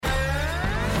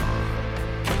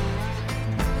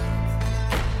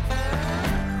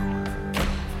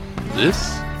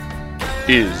This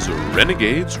is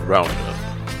Renegades Roundup,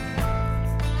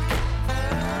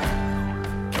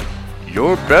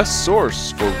 your best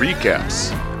source for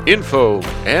recaps, info,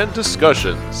 and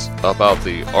discussions about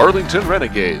the Arlington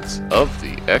Renegades of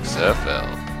the XFL.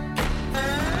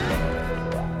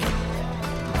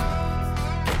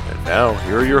 And now,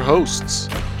 here are your hosts,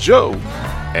 Joe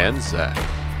and Zach.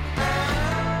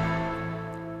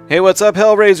 Hey, what's up,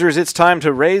 Hellraisers? It's time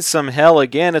to raise some hell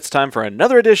again. It's time for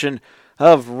another edition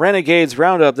of Renegades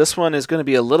Roundup. This one is going to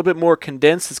be a little bit more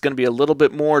condensed. It's going to be a little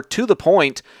bit more to the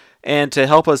point. And to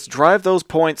help us drive those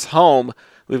points home,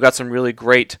 we've got some really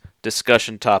great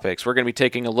discussion topics. We're going to be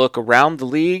taking a look around the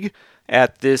league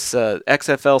at this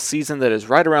XFL season that is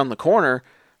right around the corner.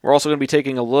 We're also going to be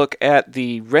taking a look at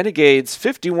the Renegades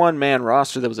 51-man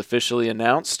roster that was officially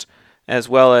announced, as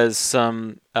well as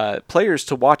some players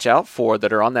to watch out for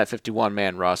that are on that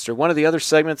 51-man roster. One of the other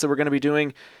segments that we're going to be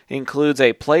doing includes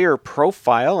a player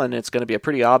profile, and it's going to be a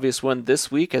pretty obvious one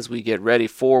this week as we get ready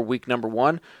for week number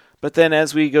 1. But then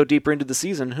as we go deeper into the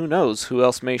season, who knows who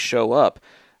else may show up.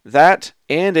 That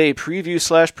and a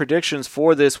preview / predictions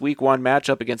for this week 1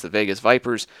 matchup against the Vegas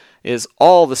Vipers is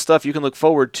all the stuff you can look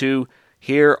forward to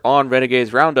here on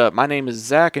Renegades Roundup. My name is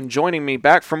Zach, and joining me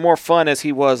back for more fun as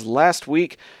he was last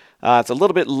week. It's a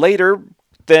little bit later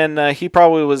than he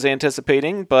probably was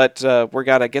anticipating, but we're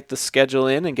got to get the schedule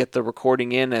in and get the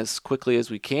recording in as quickly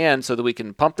as we can so that we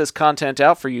can pump this content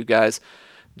out for you guys.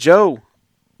 Joe,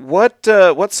 what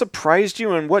surprised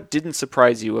you and what didn't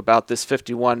surprise you about this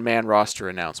 51-man roster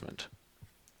announcement?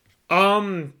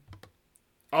 Honestly,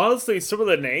 some of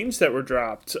the names that were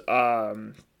dropped.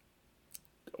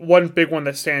 One big one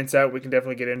that stands out, we can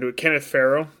definitely get into it. Kenneth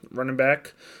Farrow, running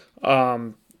back.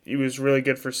 He was really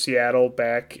good for Seattle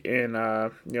back in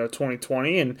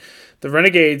 2020, and the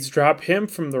Renegades drop him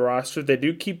from the roster. They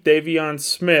do keep Davion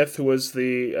Smith, who was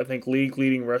the league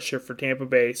leading rusher for Tampa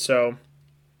Bay. So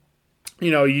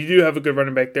you do have a good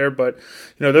running back there, but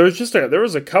there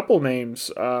was a couple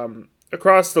names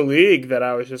across the league that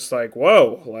I was just like,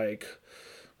 whoa, like,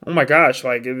 oh my gosh,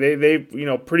 like they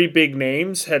pretty big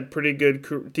names, had pretty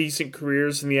good decent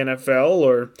careers in the NFL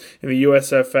or in the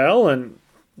USFL, and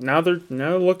now they're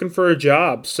looking for a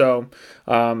job. So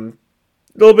a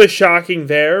little bit shocking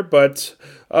there, but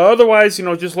otherwise,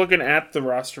 just looking at the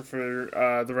roster for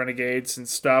the Renegades and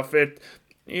stuff, it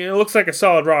looks like a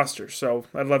solid roster. So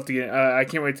I'd love to I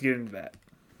can't wait to get into that.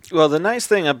 Well, the nice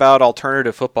thing about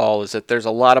alternative football is that there's a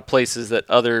lot of places that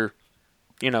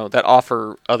that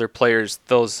offer other players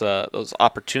those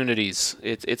opportunities.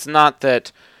 It's not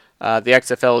that the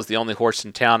XFL is the only horse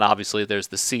in town. Obviously, there's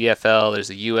the CFL, there's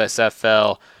the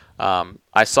USFL.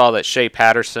 I saw that Shea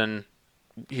Patterson,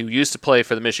 who used to play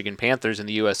for the Michigan Panthers in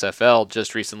the USFL,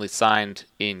 just recently signed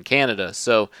in Canada.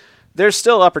 So there's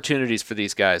still opportunities for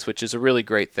these guys, which is a really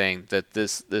great thing that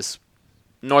this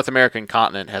North American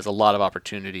continent has a lot of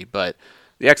opportunity. But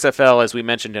the XFL, as we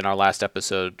mentioned in our last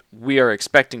episode, we are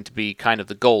expecting to be kind of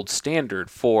the gold standard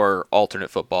for alternate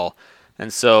football.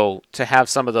 And so to have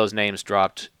some of those names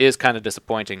dropped is kind of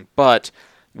disappointing, but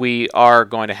we are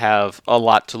going to have a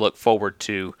lot to look forward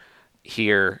to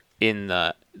here in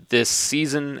this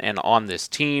season and on this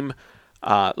team.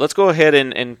 Let's go ahead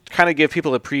and kind of give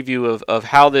people a preview of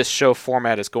how this show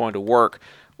format is going to work.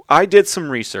 I did some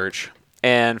research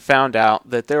and found out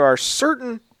that there are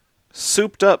certain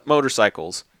souped-up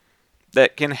motorcycles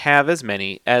that can have as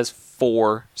many as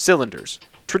 4 cylinders.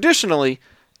 Traditionally,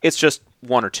 it's just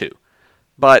 1 or 2.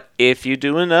 But if you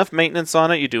do enough maintenance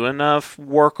on it, you do enough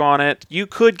work on it, you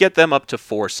could get them up to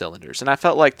 4 cylinders. And I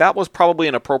felt like that was probably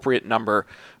an appropriate number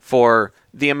for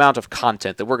the amount of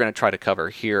content that we're going to try to cover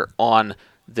here on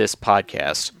this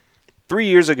podcast. 3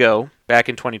 years ago, back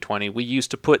in 2020, we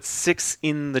used to put 6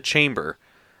 in the chamber.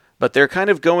 But they're kind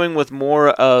of going with more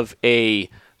of a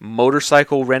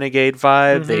motorcycle renegade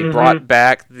vibe. They brought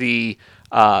back the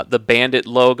Bandit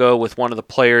logo with one of the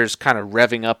players kind of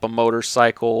revving up a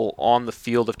motorcycle on the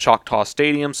field of Choctaw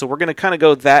Stadium. So we're going to kind of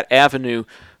go that avenue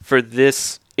for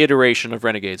this iteration of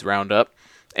Renegades Roundup.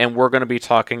 And we're going to be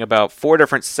talking about 4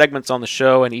 different segments on the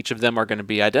show, and each of them are going to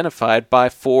be identified by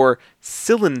 4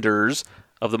 cylinders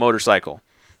of the motorcycle.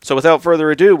 So without further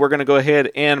ado, we're going to go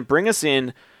ahead and bring us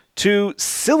in to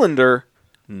cylinder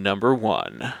number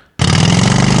 1.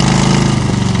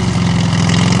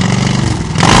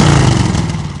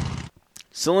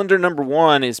 Cylinder number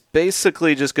 1 is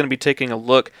basically just going to be taking a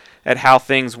look at how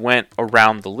things went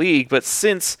around the league, but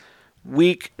since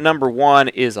week number 1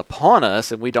 is upon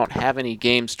us and we don't have any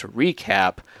games to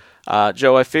recap,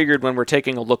 Joe, I figured when we're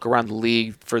taking a look around the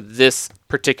league for this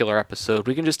particular episode,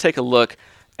 we can just take a look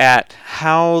at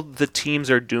how the teams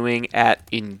are doing at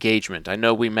engagement. I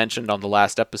know we mentioned on the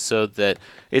last episode that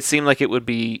it seemed like it would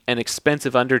be an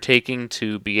expensive undertaking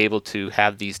to be able to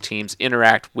have these teams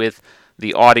interact with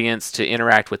the audience, to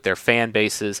interact with their fan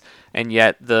bases, and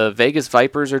yet the Vegas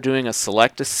Vipers are doing a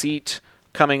Select a Seat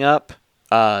coming up.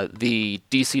 The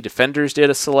DC Defenders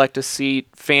did a Select a Seat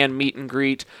fan meet and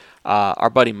greet. Our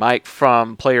buddy Mike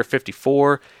from Player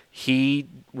 54, he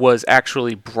was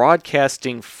actually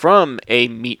broadcasting from a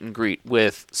meet and greet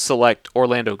with select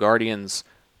Orlando Guardians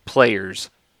players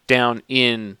down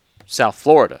in South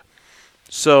Florida.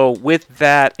 So with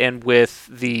that, and with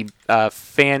the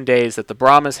fan days that the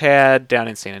Brahmas had down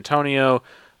in San Antonio,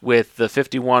 with the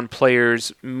 51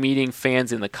 players meeting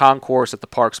fans in the concourse at the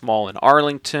Parks Mall in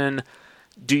Arlington,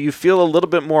 do you feel a little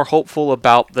bit more hopeful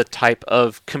about the type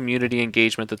of community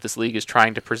engagement that this league is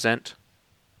trying to present?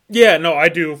 Yeah, no, I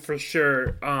do for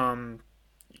sure.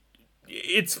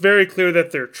 It's very clear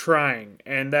that they're trying,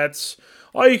 and that's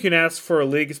all you can ask for a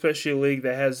league, especially a league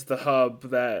that has the hub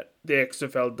that the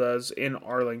XFL does in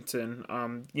Arlington.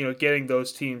 Getting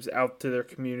those teams out to their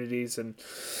communities and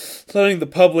letting the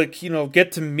public,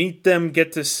 get to meet them,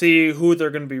 get to see who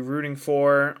they're going to be rooting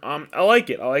for. I like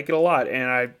it. I like it a lot,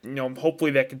 and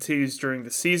hopefully that continues during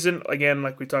the season. Again,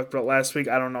 like we talked about last week,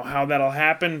 I don't know how that'll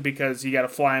happen because you got to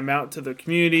fly them out to the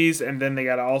communities, and then they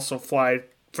got to also fly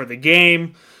for the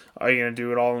game. Are you going to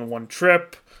do it all in one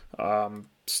trip?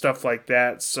 Stuff like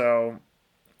that. So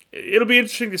it'll be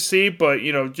interesting to see, but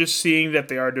just seeing that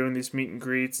they are doing these meet and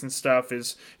greets and stuff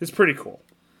is pretty cool.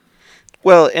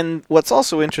 Well, and what's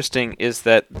also interesting is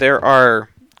that there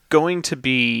are going to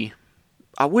be,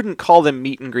 I wouldn't call them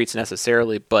meet and greets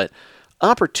necessarily, but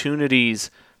opportunities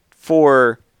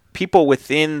for people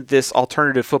within this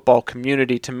alternative football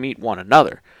community to meet one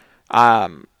another.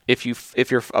 If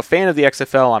you're a fan of the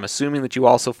XFL, I'm assuming that you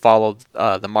also followed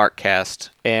the Markcast,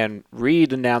 and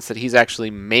Reed announced that he's actually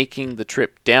making the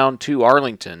trip down to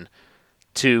Arlington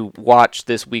to watch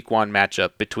this Week 1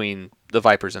 matchup between the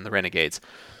Vipers and the Renegades.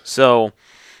 So,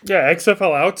 yeah,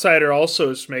 XFL Outsider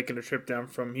also is making a trip down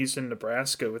from, he's in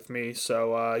Nebraska with me,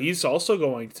 so he's also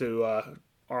going to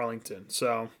Arlington.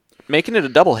 So making it a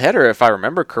doubleheader, if I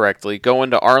remember correctly, going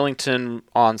to Arlington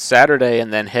on Saturday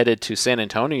and then headed to San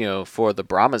Antonio for the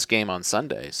Brahmas game on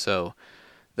Sunday. So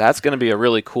that's going to be a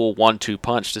really cool 1-2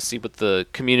 punch to see what the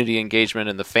community engagement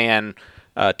and the fan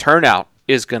turnout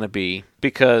is going to be.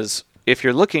 Because if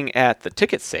you're looking at the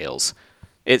ticket sales,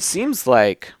 it seems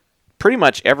like pretty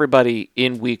much everybody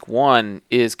in Week 1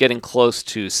 is getting close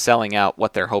to selling out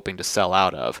what they're hoping to sell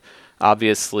out of.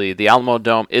 Obviously, the Alamo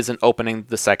Dome isn't opening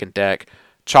the second deck.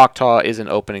 Choctaw isn't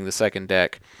opening the second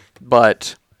deck,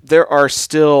 but there are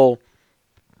still,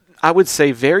 I would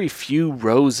say, very few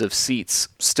rows of seats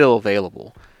still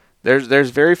available.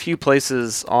 There's very few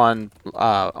places on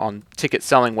ticket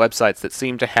selling websites that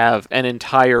seem to have an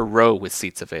entire row with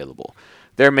seats available.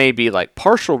 There may be like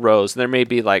partial rows, and there may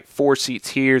be like 4 seats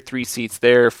here, 3 seats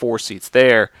there, 4 seats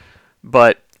there,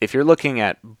 but if you're looking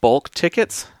at bulk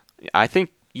tickets, I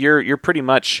think you're pretty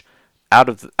much out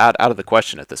of the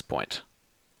question at this point.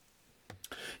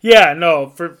 Yeah, no,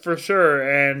 for sure,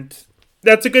 and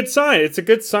that's a good sign. It's a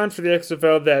good sign for the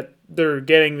XFL that they're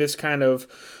getting this kind of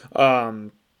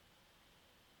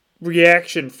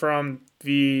reaction from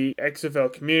the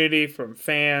XFL community, from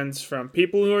fans, from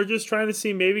people who are just trying to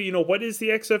see maybe, what is the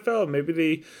XFL? Maybe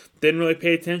they didn't really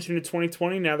pay attention to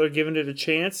 2020. Now they're giving it a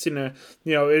chance.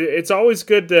 It's always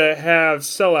good to have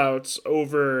sellouts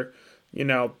over,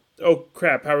 oh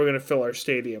crap, how are we going to fill our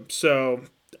stadium? So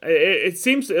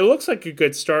it looks like a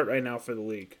good start right now for the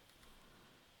league.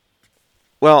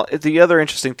 Well, the other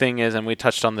interesting thing is, and we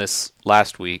touched on this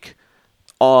last week,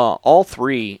 all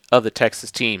 3 of the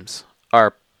Texas teams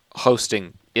are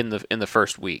hosting in the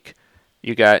first week.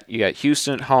 You got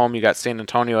Houston at home, you got San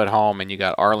Antonio at home, and you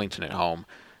got Arlington at home.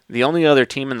 The only other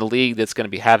team in the league that's going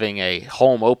to be having a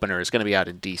home opener is going to be out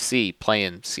in DC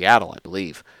playing Seattle, I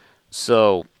believe.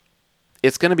 So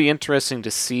it's going to be interesting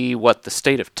to see what the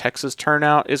state of Texas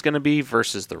turnout is going to be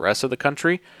versus the rest of the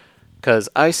country, because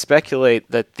I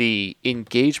speculate that the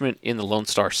engagement in the Lone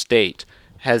Star State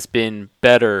has been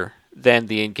better than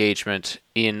the engagement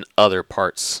in other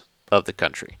parts of the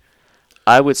country.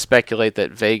 I would speculate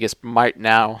that Vegas might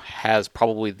now has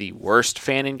probably the worst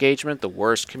fan engagement, the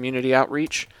worst community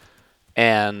outreach,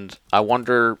 and I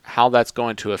wonder how that's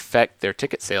going to affect their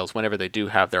ticket sales whenever they do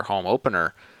have their home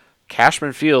opener.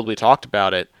 Cashman Field, we talked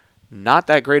about it, not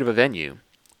that great of a venue.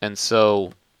 And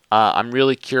so I'm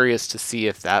really curious to see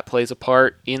if that plays a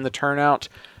part in the turnout,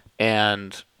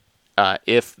 and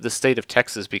if the state of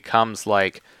Texas becomes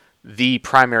like the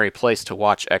primary place to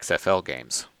watch XFL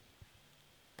games.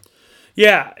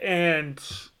 Yeah, and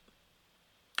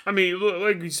I mean,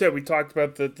 like you said, we talked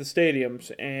about the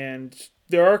stadiums, and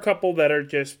there are a couple that are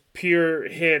just pure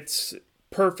hits,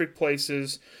 perfect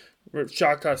places.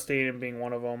 Choctaw Stadium being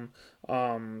one of them.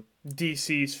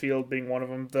 DC's Field being one of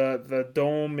them. The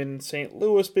Dome in St.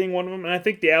 Louis being one of them. And I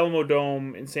think the Alamo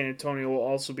Dome in San Antonio will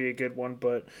also be a good one.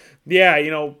 But yeah,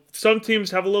 some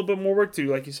teams have a little bit more work to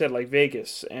do, like you said, like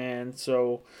Vegas. And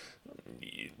so,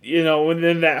 and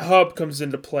then that hub comes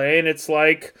into play, and it's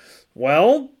like,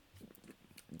 well,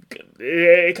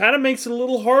 it kind of makes it a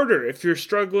little harder if you're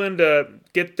struggling to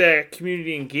get that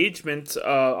community engagement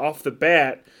off the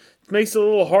bat. It makes it a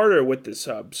little harder with this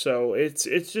hub, so it's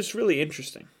just really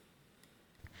interesting.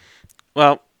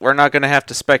 Well, we're not going to have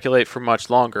to speculate for much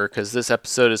longer because this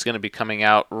episode is going to be coming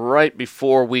out right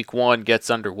before Week 1 gets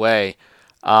underway.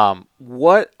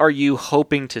 What are you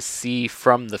hoping to see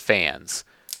from the fans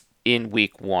in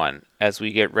Week 1 as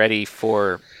we get ready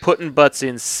for putting butts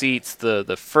in seats,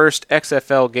 the first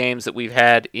XFL games that we've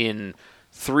had in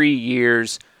 3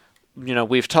 years?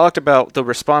 We've talked about the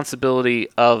responsibility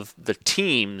of the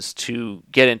teams to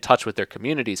get in touch with their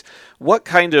communities. What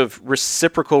kind of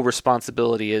reciprocal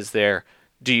responsibility is there,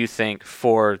 do you think,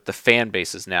 for the fan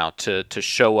bases now to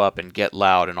show up and get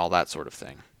loud and all that sort of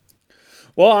thing?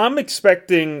 Well, I'm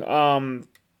expecting,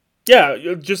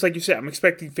 just like you said, I'm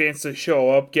expecting fans to show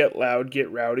up, get loud, get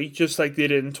rowdy, just like they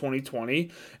did in 2020.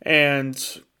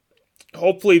 And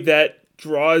hopefully that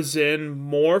draws in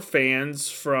more fans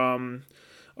from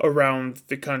around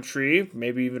the country,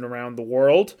 maybe even around the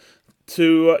world,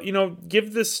 to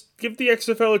give the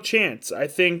XFL a chance. I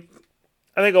think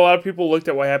a lot of people looked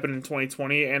at what happened in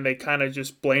 2020 and they kind of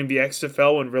just blamed the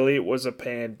XFL when really it was a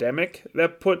pandemic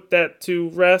that put that to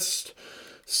rest.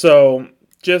 So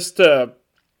just to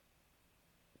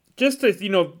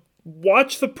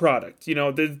watch the product.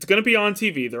 It's going to be on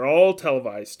TV. They're all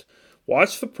televised.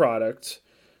 Watch the product.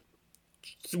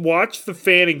 Watch the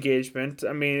fan engagement.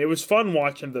 I mean, it was fun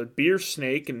watching the beer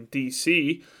snake in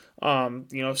DC.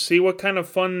 See what kind of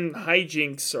fun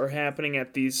hijinks are happening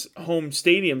at these home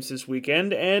stadiums this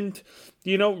weekend. And,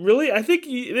 really, I think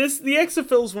the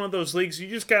XFL is one of those leagues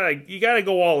you gotta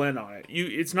go all in on it.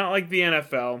 It's not like the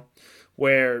NFL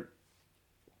where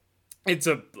it's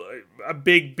a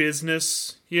big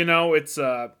business.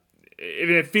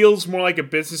 It feels more like a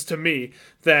business to me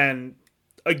than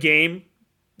a game.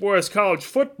 Whereas college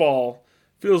football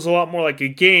feels a lot more like a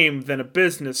game than a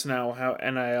business now, how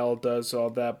NIL does all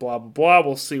that, blah, blah, blah.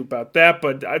 We'll see about that.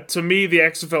 But to me, the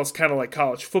XFL is kind of like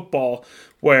college football,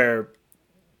 where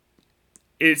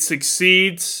it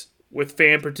succeeds with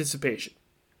fan participation.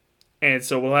 And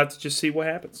so we'll have to just see what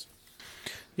happens.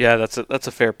 Yeah, that's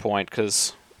a fair point,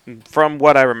 because from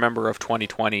what I remember of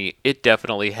 2020, it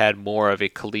definitely had more of a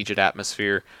collegiate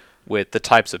atmosphere with the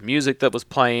types of music that was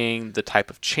playing, the type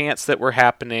of chants that were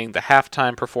happening, the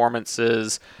halftime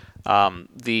performances. I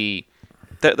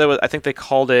think they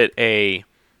called it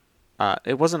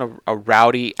it wasn't a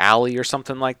rowdy alley or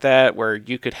something like that, where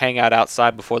you could hang out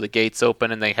outside before the gates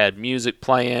open, and they had music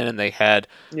playing, and they had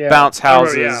bounce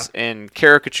houses and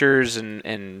caricatures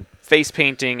and face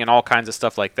painting and all kinds of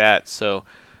stuff like that. So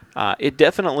it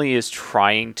definitely is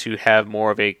trying to have more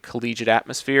of a collegiate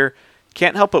atmosphere.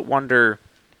 Can't help but wonder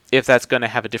if that's going to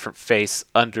have a different face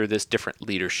under this different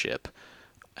leadership.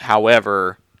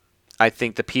 However, I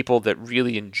think the people that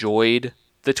really enjoyed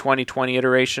the 2020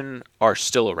 iteration are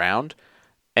still around,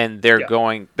 and they're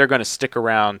going to stick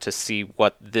around to see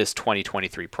what this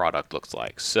 2023 product looks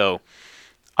like. So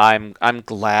I'm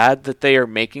glad that they are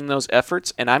making those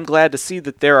efforts, and I'm glad to see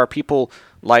that there are people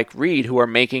like Reed who are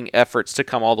making efforts to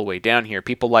come all the way down here.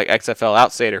 People like XFL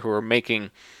Outsider who are making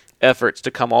efforts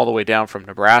to come all the way down from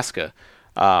Nebraska.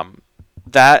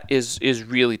 That is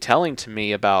really telling to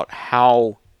me about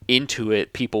how into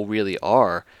it people really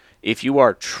are. If you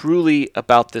are truly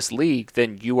about this league,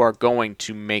 then you are going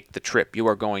to make the trip. You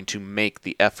are going to make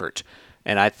the effort.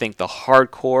 And I think the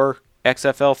hardcore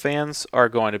XFL fans are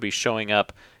going to be showing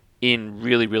up in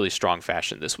really, really strong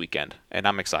fashion this weekend. And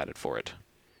I'm excited for it.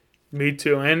 Me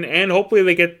too, and hopefully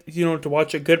they get to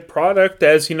watch a good product.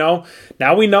 As now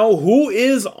we know who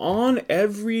is on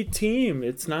every team.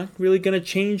 It's not really going to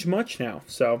change much now.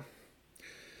 So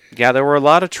yeah, there were a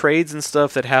lot of trades and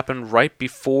stuff that happened right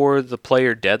before the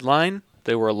player deadline.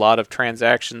 There were a lot of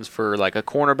transactions for like a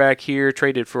cornerback here,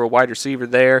 traded for a wide receiver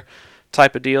there,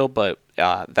 type of deal. But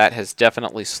that has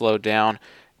definitely slowed down.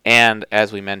 And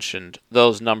as we mentioned,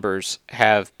 those numbers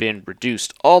have been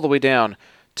reduced all the way down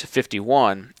to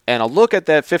 51, and a look at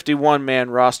that 51-man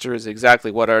roster is exactly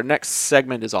what our next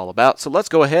segment is all about. So let's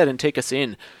go ahead and take us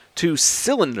in to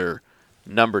cylinder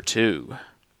number 2.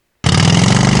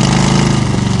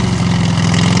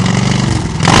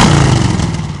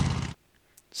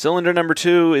 Cylinder number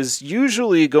 2 is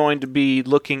usually going to be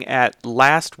looking at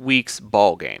last week's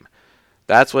ball game.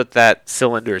 That's what that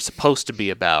cylinder is supposed to be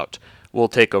about. We'll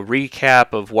take a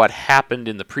recap of what happened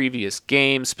in the previous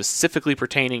game, specifically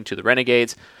pertaining to the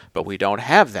Renegades, but we don't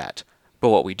have that. But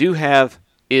what we do have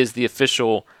is the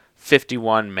official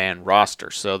 51-man roster.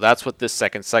 So that's what this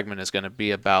second segment is going to be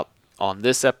about on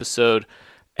this episode.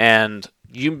 And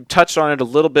you touched on it a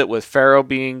little bit with Farrow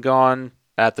being gone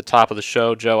at the top of the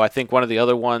show, Joe. I think one of the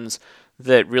other ones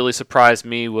that really surprised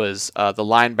me was the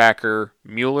linebacker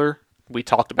Mueller. We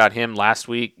talked about him last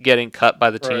week getting cut by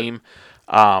the team.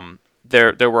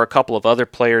 There were a couple of other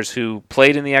players who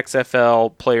played in the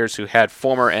XFL, players who had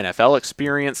former NFL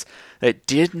experience that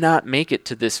did not make it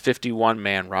to this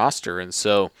 51-man roster. And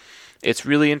so it's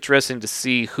really interesting to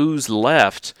see who's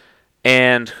left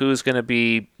and who's going to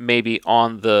be maybe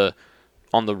on the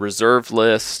reserve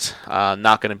list,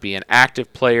 not going to be an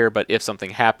active player, but if something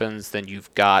happens, then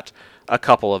you've got a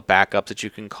couple of backups that you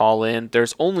can call in.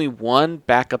 There's only one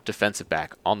backup defensive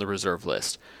back on the reserve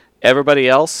list. Everybody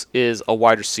else is a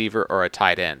wide receiver or a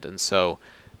tight end. And so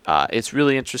it's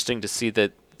really interesting to see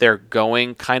that they're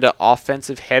going kind of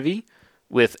offensive heavy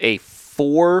with a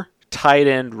 4 tight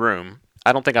end room.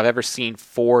 I don't think I've ever seen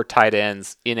 4 tight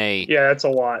ends in that's a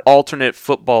lot. Alternate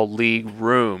football league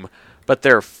room. But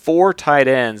there are 4 tight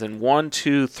ends and 1,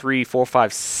 2, 3, 4,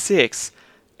 5, 6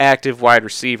 active wide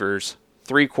receivers,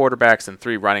 3 quarterbacks, and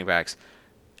 3 running backs.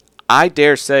 I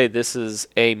dare say this is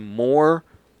a more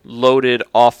loaded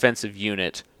offensive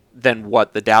unit than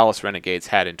what the Dallas Renegades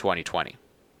had in 2020.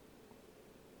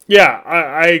 Yeah,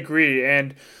 I agree.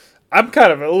 And I'm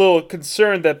kind of a little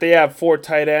concerned that they have 4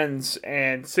 tight ends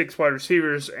and 6 wide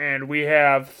receivers, and we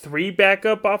have 3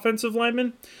 backup offensive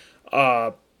linemen.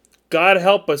 God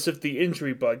help us if the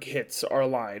injury bug hits our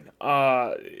line.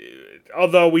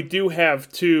 Although we do have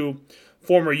 2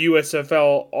 former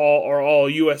USFL all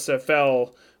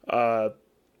USFL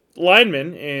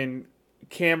linemen in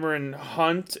Cameron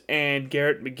Hunt and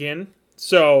Garrett McGinn.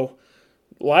 So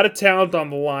a lot of talent on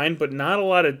the line, but not a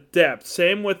lot of depth.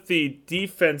 Same with the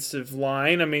defensive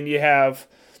line. I mean, you have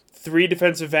 3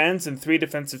 defensive ends and 3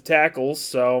 defensive tackles,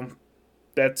 so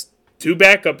that's 2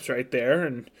 backups right there.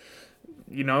 And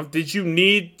did you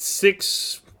need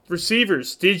 6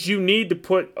 receivers? Did you need to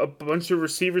put a bunch of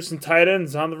receivers and tight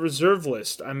ends on the reserve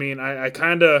list? I mean, I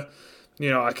kind of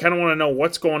want to know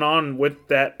what's going on with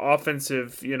that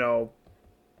offensive, the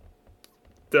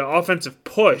offensive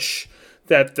push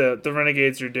that the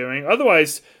Renegades are doing.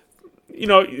 Otherwise,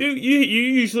 you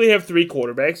usually have 3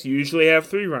 quarterbacks, you usually have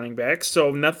 3 running backs,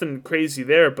 so nothing crazy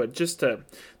there, but just the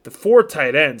 4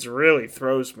 tight ends really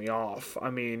throws me off. I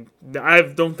mean, I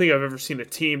don't think I've ever seen a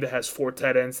team that has 4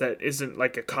 tight ends that isn't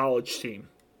like a college team.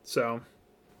 So,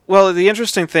 well, the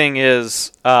interesting thing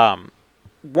is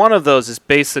one of those is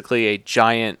basically a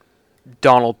giant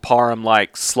Donald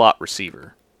Parham-like slot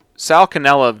receiver. Sal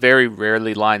Cannella very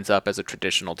rarely lines up as a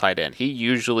traditional tight end. He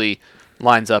usually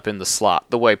lines up in the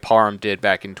slot, the way Parham did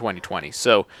back in 2020.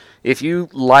 So if you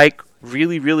like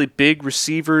really, really big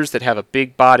receivers that have a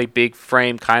big body, big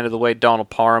frame, kind of the way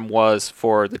Donald Parham was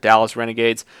for the Dallas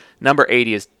Renegades, number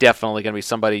 80 is definitely going to be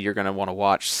somebody you're going to want to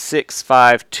watch.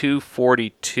 6'5",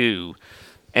 242,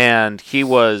 and he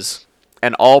was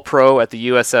an All-Pro at the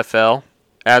USFL,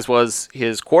 as was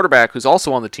his quarterback, who's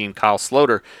also on the team, Kyle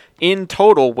Sloter. In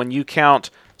total, when you count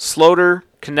Sloter,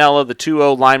 Cannella, the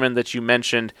 2-0 lineman that you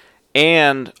mentioned,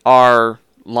 and our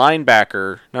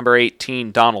linebacker, number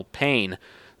 18, Donald Payne,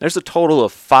 there's a total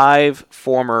of 5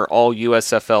 former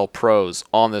All-USFL pros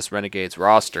on this Renegades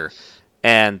roster,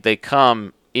 and they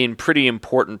come in pretty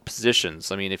important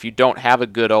positions. I mean, if you don't have a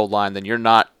good O-line, then you're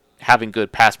not having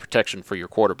good pass protection for your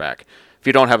quarterback. If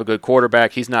you don't have a good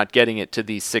quarterback, he's not getting it to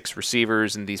these 6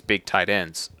 receivers and these big tight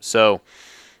ends. So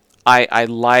I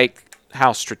like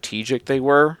how strategic they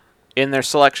were in their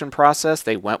selection process.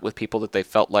 They went with people that they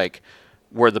felt like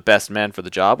were the best men for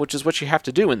the job, which is what you have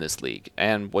to do in this league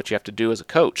and what you have to do as a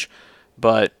coach.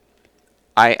 But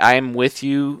I'm with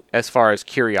you as far as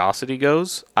curiosity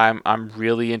goes. I'm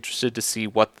really interested to see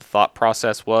what the thought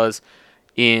process was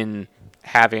in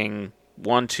having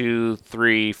 1, 2,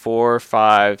 3, 4,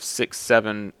 5, 6,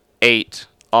 7, 8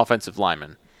 offensive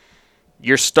linemen.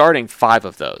 You're starting 5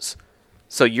 of those.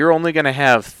 So you're only going to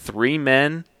have 3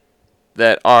 men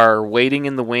that are waiting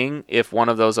in the wing if one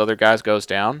of those other guys goes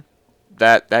down.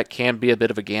 That can be a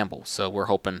bit of a gamble. So we're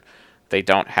hoping they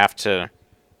don't have to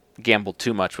gamble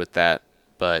too much with that.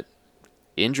 But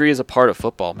injury is a part of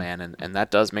football, man, and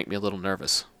that does make me a little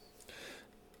nervous.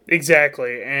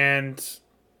 Exactly. And,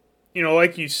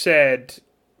 like you said,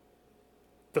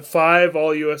 the 5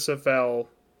 All-USFL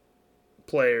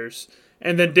players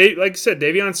And then, like I said,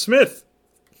 Davion Smith,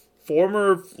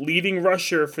 former leading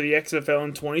rusher for the XFL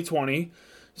in 2020.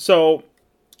 So,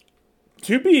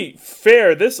 to be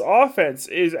fair, this offense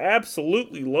is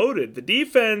absolutely loaded. The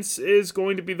defense is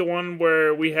going to be the one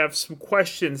where we have some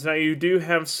questions. Now, you do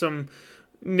have some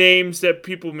names that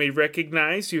people may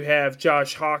recognize. You have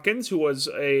Josh Hawkins, who was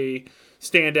a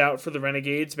standout for the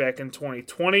Renegades back in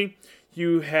 2020.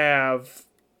 You have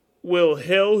Will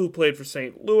Hill, who played for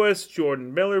St. Louis.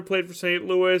 Jordan Miller played for St.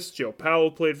 Louis. Joe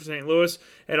Powell played for St. Louis.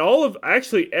 And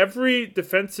actually every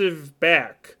defensive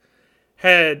back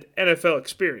had NFL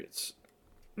experience.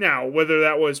 Now, whether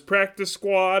that was practice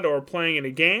squad or playing in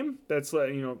a game, that's,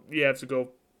 you have to go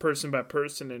person by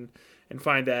person and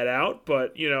find that out.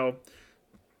 But,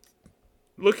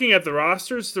 looking at the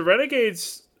rosters, the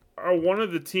Renegades are one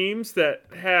of the teams that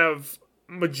have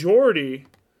majority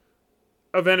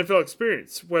of NFL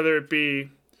experience, whether it be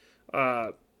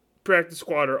practice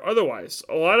squad or otherwise.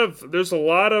 There's a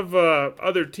lot of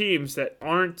other teams that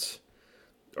aren't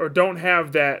or don't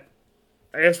have that,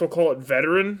 I guess we'll call it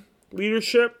veteran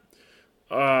leadership.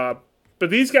 But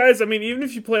these guys, even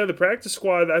if you play on the practice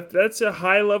squad, that's a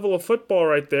high level of football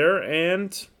right there.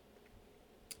 And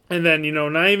then,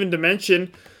 not even to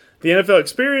mention the NFL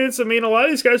experience. A lot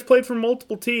of these guys played for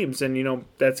multiple teams, and,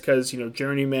 that's because,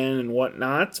 journeyman and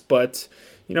whatnot. But,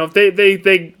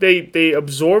 they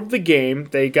absorbed the game.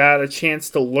 They got a chance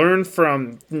to learn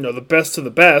from, the best of the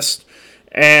best.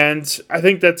 And I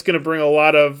think that's going to bring a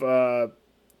lot of,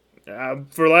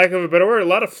 for lack of a better word, a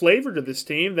lot of flavor to this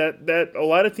team that a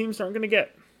lot of teams aren't going to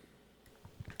get.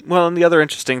 Well, and the other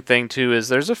interesting thing, too, is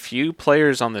there's a few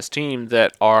players on this team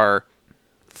that are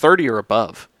 30 or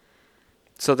above.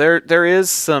 So there is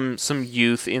some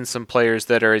youth in some players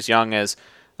that are as young as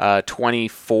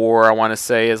 24, I want to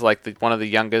say, is like one of the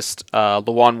youngest.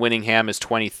 Lawan Winningham is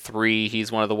 23.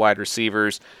 He's one of the wide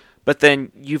receivers. But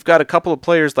then you've got a couple of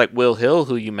players like Will Hill,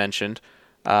 who you mentioned.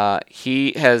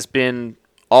 He has been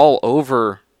all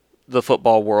over the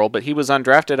football world, but he was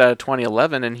undrafted out of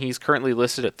 2011, and he's currently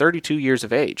listed at 32 years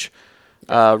of age.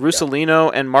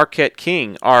 Russolino and Marquette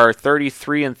King are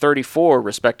 33 and 34,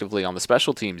 respectively, on the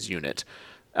special teams unit.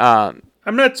 I'm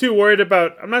not too worried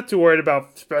about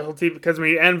special teams because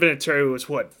Ann Vinatieri was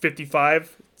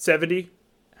 55, 70.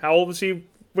 How old was he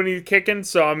when he was kicking?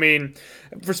 So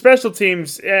for special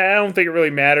teams, I don't think it really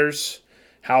matters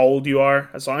how old you are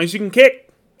as long as you can kick.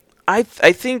 I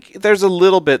think there's a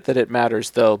little bit that it matters,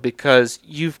 though, because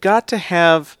you've got to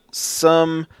have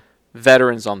some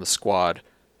veterans on the squad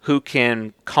who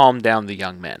can calm down the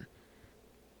young men.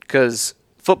 Because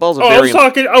football's a I was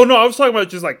talking about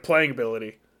just like playing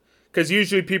ability. Because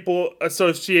usually people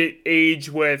associate age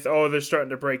with, they're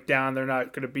starting to break down, they're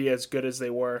not going to be as good as they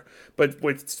were. But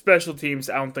with special teams,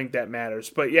 I don't think that matters.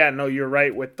 But yeah, no, you're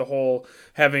right with the whole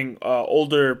having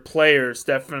older players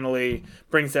definitely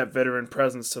brings that veteran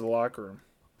presence to the locker room.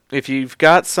 If you've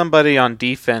got somebody on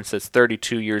defense that's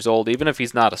 32 years old, even if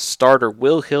he's not a starter,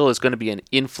 Will Hill is going to be an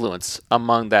influence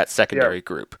among that secondary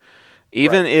group.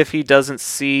 Even if he doesn't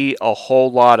see a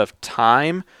whole lot of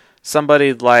time,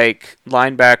 somebody like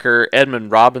linebacker Edmund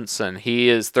Robinson, he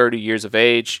is 30 years of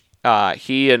age.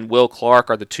 He and Will Clark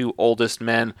are the two oldest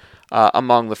men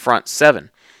among the front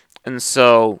seven. And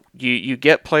so you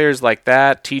get players like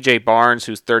that. T.J. Barnes,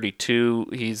 who's 32,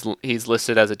 he's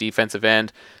listed as a defensive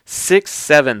end.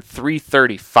 6'7",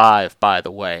 335, by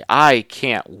the way. I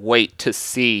can't wait to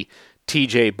see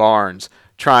T.J. Barnes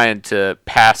trying to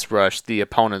pass rush the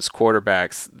opponent's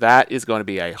quarterbacks. That is going to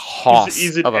be a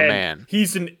hoss of a man.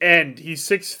 He's an end. He's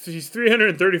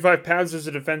 335 pounds as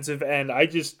a defensive end.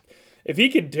 If he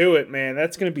can do it, man,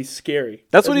 that's going to be scary.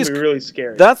 That's what he's really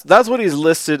scary. That's what he's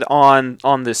listed on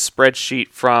this spreadsheet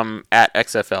from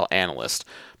 @XFL Analyst.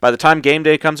 By the time game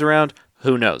day comes around,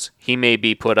 who knows? He may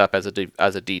be put up as a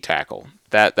D tackle.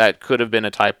 That could have been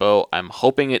a typo. I'm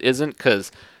hoping it isn't,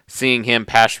 because seeing him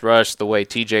pass rush the way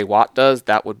TJ Watt does,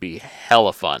 that would be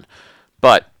hella fun.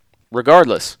 But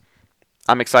regardless,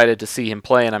 I'm excited to see him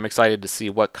play, and I'm excited to see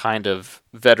what kind of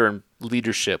veteran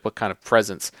leadership, what kind of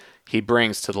presence he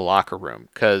brings to the locker room.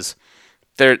 Because,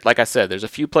 like I said, there's a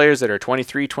few players that are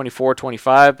 23, 24,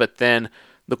 25, but then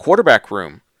the quarterback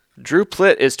room, Drew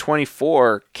Plitt is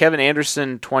 24, Kevin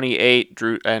Anderson 28,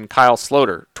 and Kyle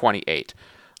Sloter 28.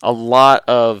 A lot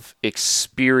of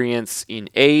experience in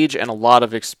age and a lot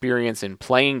of experience in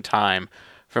playing time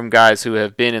from guys who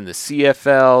have been in the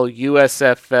CFL,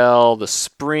 USFL, the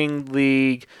Spring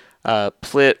League.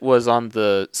 Plitt was on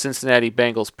the Cincinnati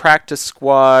Bengals practice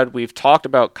squad. We've talked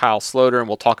about Kyle Sloter, and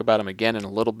we'll talk about him again in a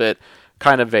little bit.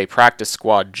 Kind of a practice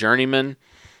squad journeyman.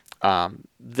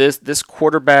 This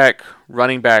quarterback,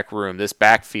 running back room, this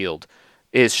backfield,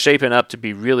 is shaping up to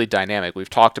be really dynamic. We've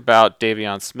talked about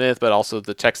Davion Smith, but also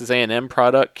the Texas A&M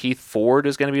product. Keith Ford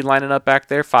is going to be lining up back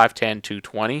there, 5'10",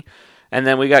 220. And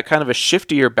then we got kind of a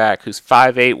shiftier back who's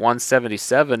 5'8",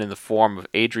 177 in the form of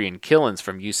Adrian Killins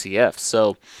from UCF.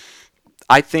 So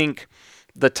I think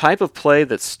the type of play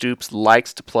that Stoops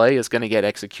likes to play is going to get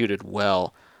executed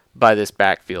well by this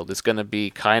backfield. It's going to be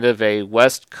kind of a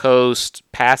West Coast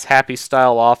pass-happy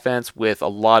style offense with a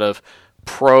lot of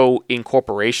pro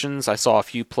incorporations. I saw a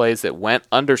few plays that went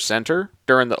under center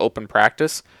during the open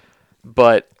practice,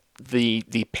 but the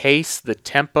pace, the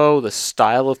tempo, the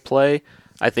style of play,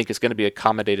 I think is going to be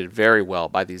accommodated very well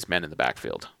by these men in the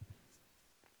backfield.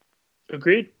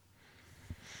 Agreed.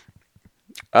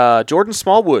 Jordan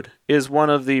Smallwood is one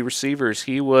of the receivers.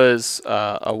 He was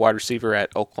a wide receiver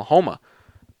at Oklahoma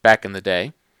back in the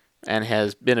day and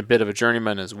has been a bit of a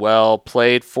journeyman as well.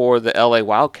 Played for the LA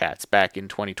Wildcats back in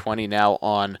 2020, now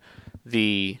on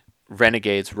the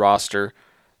Renegades roster.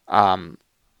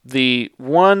 The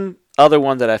one other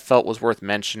one that I felt was worth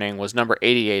mentioning was number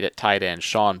 88 at tight end,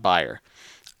 Sean Byer.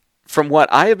 From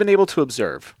what I have been able to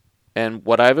observe, and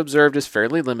what I've observed is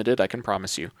fairly limited, I can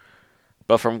promise you,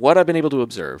 but from what I've been able to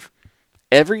observe,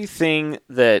 everything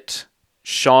that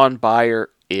Sean Byer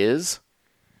is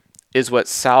what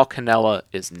Sal Cannella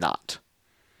is not.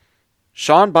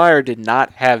 Sean Byer did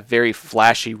not have very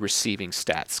flashy receiving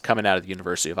stats coming out of the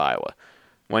University of Iowa.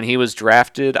 When he was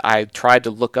drafted, I tried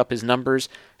to look up his numbers,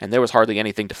 and there was hardly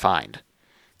anything to find.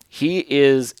 He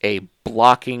is a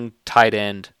blocking tight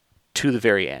end to the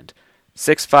very end.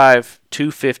 6'5",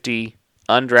 250,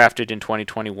 undrafted in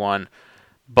 2021,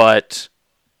 but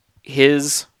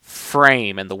his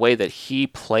frame and the way that he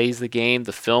plays the game,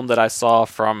 the film that I saw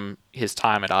from his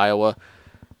time at Iowa,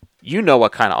 you know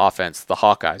what kind of offense the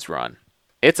Hawkeyes run.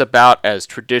 It's about as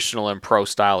traditional and pro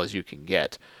style as you can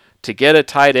get. To get a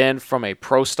tight end from a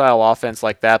pro style offense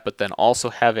like that, but then also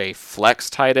have a flex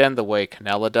tight end the way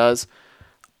Cannella does,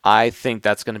 I think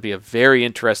that's going to be a very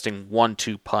interesting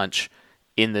 1-2 punch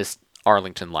in this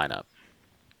Arlington lineup.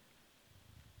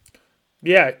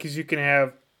 Yeah, because you can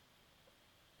have,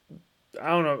 I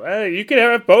don't know, you could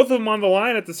have both of them on the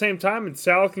line at the same time, and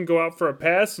Sal can go out for a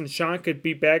pass, and Sean could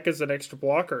be back as an extra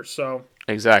blocker. So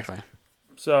exactly.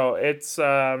 So it's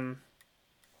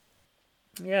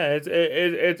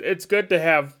it's good to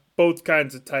have both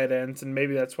kinds of tight ends, and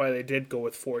maybe that's why they did go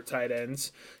with 4 tight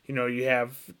ends. You know, you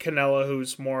have Cannella,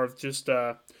 who's more of just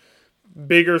a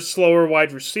bigger, slower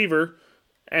wide receiver,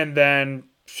 and then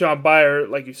Sean Byer,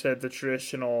 like you said, the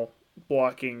traditional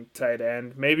blocking tight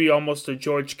end, maybe almost a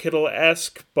George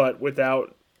Kittle-esque, but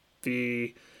without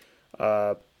the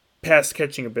pass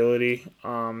catching ability.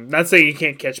 Not saying you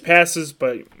can't catch passes,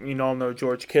 but you all know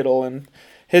George Kittle and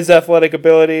his athletic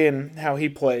ability and how he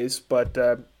plays. But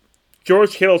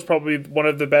George Kittle is probably one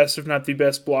of the best, if not the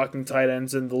best, blocking tight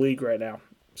ends in the league right now.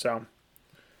 So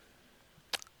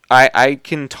I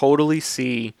can totally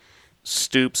see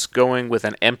Stoops going with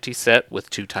an empty set with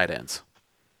 2 tight ends.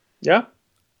 Yeah.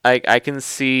 I can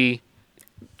see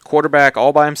quarterback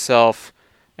all by himself,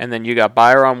 and then you got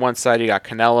Byer on one side, you got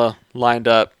Cannella lined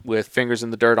up with fingers in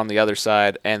the dirt on the other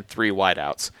side, and 3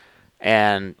 wideouts.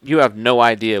 And you have no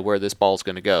idea where this ball's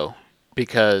going to go,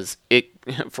 because it,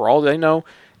 for all they know,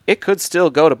 it could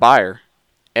still go to Byer,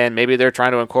 and maybe they're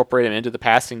trying to incorporate him into the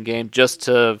passing game just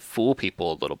to fool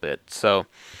people a little bit. So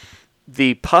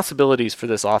the possibilities for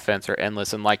this offense are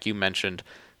endless, and like you mentioned,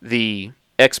 the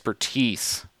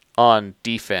expertise on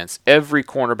defense, every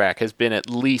cornerback has been at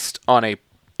least on a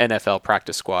NFL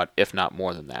practice squad, if not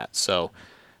more than that. So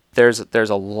there's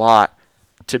a lot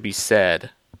to be said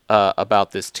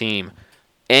about this team.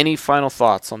 Any final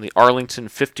thoughts on the Arlington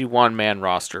 51-man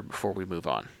roster before we move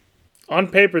on? On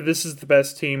paper, this is the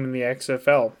best team in the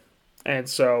XFL, and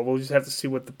so we'll just have to see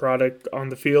what the product on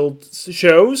the field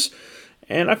shows,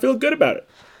 and I feel good about it.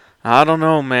 I don't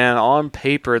know, man. On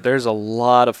paper, there's a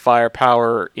lot of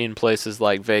firepower in places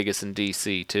like Vegas and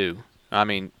DC too. I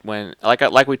mean, when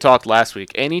like we talked last week,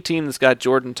 any team that's got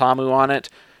Jordan Ta'amu on it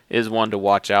is one to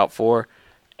watch out for,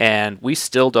 and we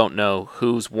still don't know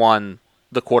who's won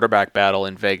the quarterback battle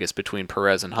in Vegas between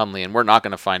Perez and Hundley, and we're not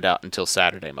going to find out until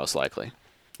Saturday, most likely.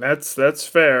 That's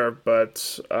fair,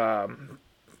 but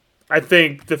I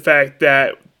think the fact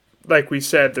that, like we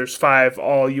said, there's 5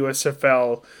 all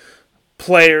USFL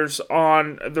players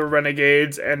on the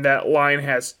Renegades, and that line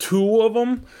has 2 of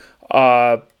them,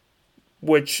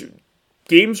 which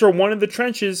games are won in the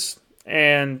trenches,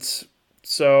 and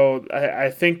so I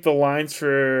think the lines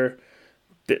for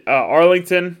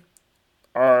Arlington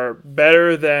are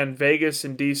better than Vegas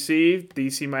and DC.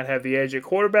 DC might have the edge at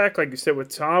quarterback, like you said, with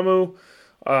Ta'amu.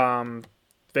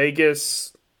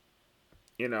 Vegas,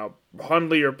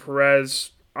 Hundley or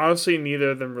Perez. Honestly,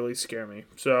 neither of them really scare me.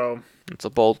 So it's a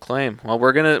bold claim. Well,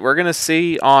 we're gonna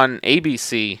see on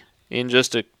ABC in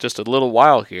just a little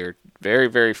while here. Very,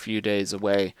 very few days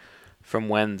away from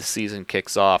when the season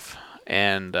kicks off,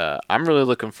 and I'm really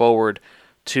looking forward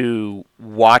to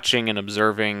watching and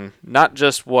observing not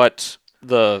just what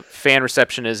the fan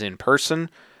reception is in person,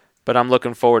 but I'm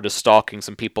looking forward to stalking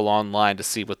some people online to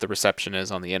see what the reception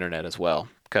is on the internet as well.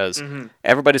 Because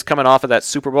everybody's coming off of that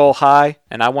Super Bowl high,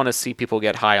 and I want to see people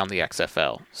get high on the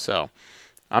XFL. So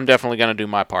I'm definitely going to do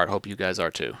my part. Hope you guys are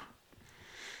too.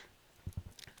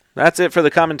 That's it for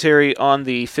the commentary on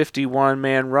the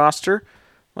 51-man roster.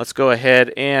 Let's go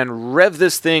ahead and rev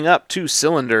this thing up to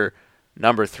cylinder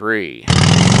number 3.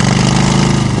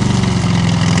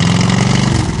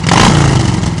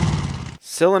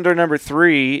 Cylinder number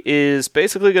 3 is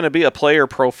basically going to be a player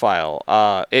profile.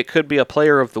 It could be a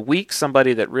player of the week,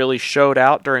 somebody that really showed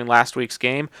out during last week's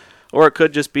game, or it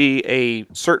could just be a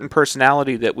certain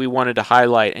personality that we wanted to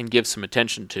highlight and give some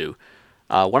attention to.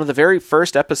 One of the very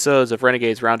first episodes of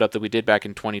Renegades Roundup that we did back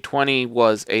in 2020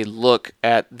 was a look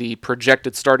at the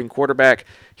projected starting quarterback.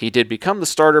 He did become the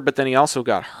starter, but then he also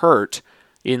got hurt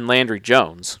in Landry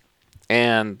Jones.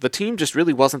 And the team just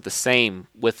really wasn't the same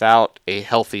without a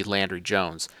healthy Landry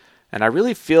Jones. And I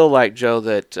really feel like, Joe,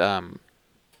 that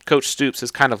Coach Stoops has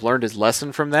kind of learned his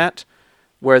lesson from that,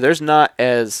 where there's not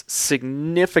as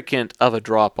significant of a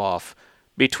drop-off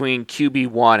between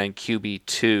QB1 and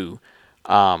QB2.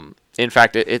 In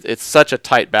fact, it's such a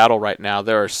tight battle right now.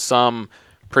 There are some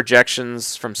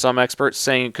projections from some experts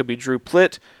saying it could be Drew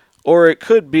Plitt, or it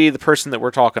could be the person that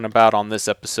we're talking about on this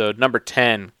episode, number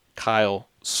 10, Kyle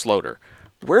Sloter.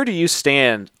 Where do you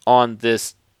stand on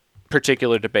this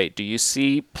particular debate? Do you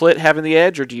see Plitt having the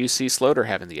edge, or do you see Sloter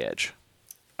having the edge?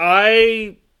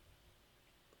 I'm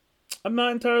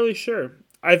not entirely sure.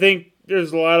 I think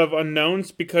there's a lot of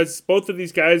unknowns because both of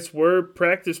these guys were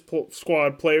practice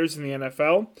squad players in the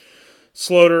NFL.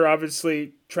 Sloter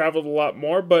obviously traveled a lot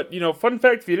more, but fun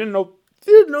fact: if you didn't know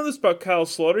this about Kyle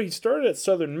Sloter, he started at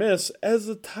Southern Miss as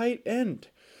a tight end.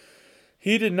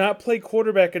 He did not play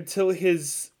quarterback until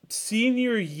his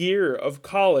senior year of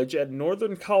college at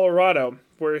Northern Colorado,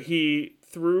 where he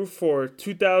threw for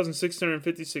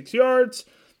 2,656 yards,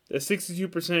 a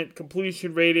 62%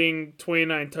 completion rating,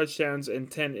 29 touchdowns, and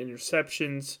 10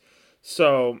 interceptions.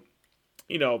 So,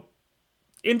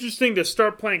 interesting to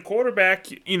start playing quarterback,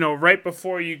 right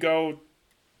before you go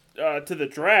to the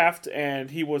draft, and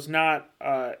he was not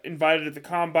invited to the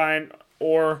combine,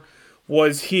 or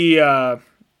was he...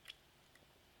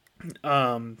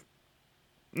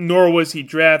 nor was he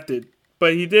drafted,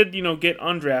 but he did, get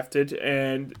undrafted,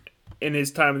 and in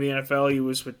his time in the NFL, he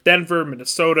was with Denver,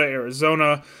 Minnesota,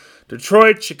 Arizona,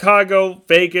 Detroit, Chicago,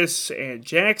 Vegas, and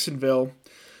Jacksonville.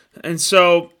 And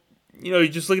so, you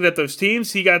just looking at those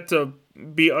teams, he got to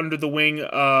be under the wing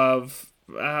of,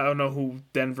 I don't know who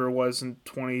Denver was in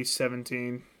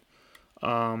 2017.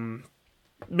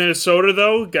 Minnesota,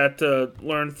 though, got to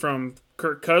learn from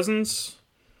Kirk Cousins.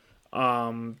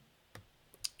 And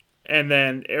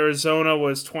then Arizona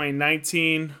was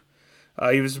 2019.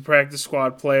 He was a practice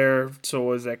squad player. So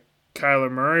was that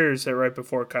Kyler Murray, or is that right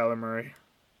before Kyler Murray?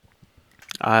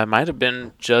 It might have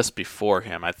been just before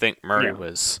him. I think Murray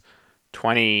was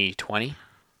 2020.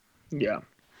 Yeah.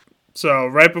 So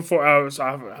right before I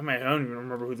don't even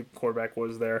remember who the quarterback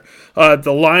was there.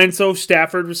 The Lions, though,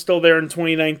 Stafford was still there in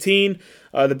 2019.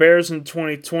 The Bears in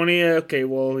 2020. Okay,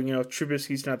 well,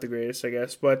 Trubisky's not the greatest, I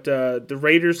guess. But the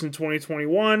Raiders in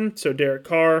 2021. So Derek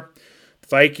Carr, the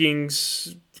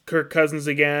Vikings, Kirk Cousins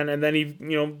again, and then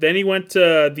he went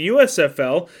to the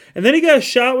USFL, and then he got a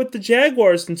shot with the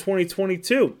Jaguars in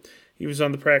 2022. He was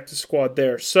on the practice squad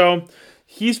there. So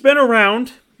he's been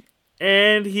around,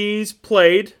 and he's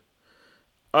played.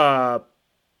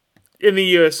 In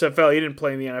the USFL, he didn't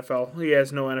play in the NFL. He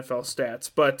has no NFL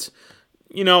stats, but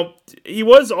he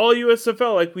was all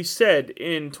USFL, like we said,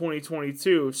 in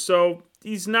 2022. So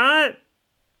it's not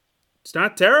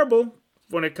terrible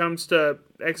when it comes to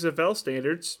XFL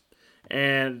standards.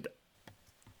 And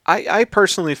I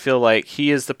personally feel like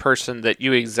he is the person that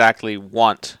you exactly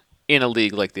want in a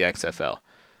league like the XFL.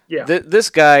 Yeah, this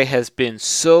guy has been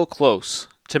so close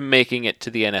to making it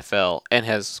to the NFL and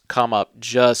has come up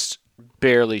just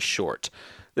barely short.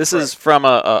 This is from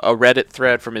a Reddit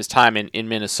thread from his time in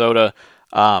Minnesota.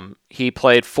 He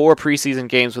played 4 preseason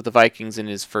games with the Vikings in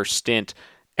his first stint,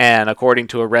 and according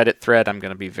to a Reddit thread, I'm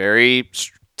going to be very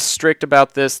strict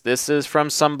about this. This is from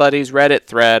somebody's Reddit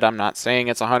thread. I'm not saying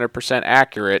it's 100%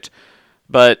 accurate,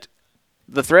 but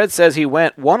the thread says he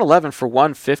went 111 for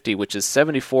 150, which is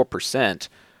 74%.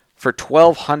 for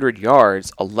 1,200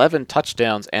 yards, 11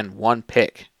 touchdowns, and 1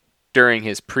 pick during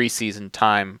his preseason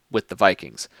time with the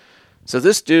Vikings. So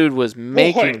this dude was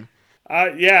making...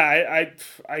 I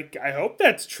hope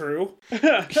that's true.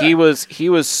 He was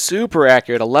super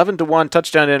accurate. 11-1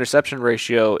 touchdown to interception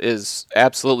ratio is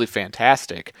absolutely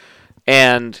fantastic.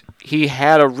 And he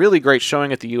had a really great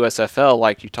showing at the USFL,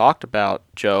 like you talked about,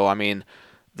 Joe. I mean,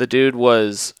 the dude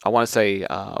was, I want to say,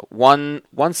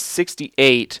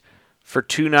 168 for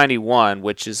 291,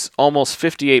 which is almost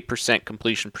 58%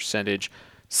 completion percentage.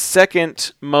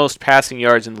 Second most passing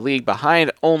yards in the league,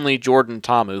 behind only Jordan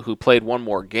Ta'amu, who played one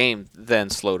more game than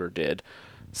Sloter did.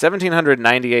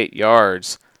 1,798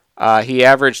 yards. He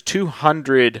averaged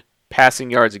 200 passing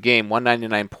yards a game,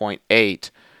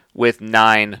 199.8, with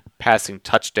 9 passing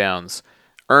touchdowns,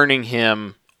 earning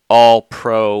him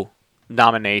All-Pro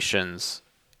nominations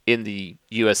in the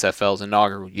USFL's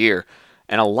inaugural year.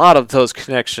 And a lot of those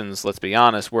connections, let's be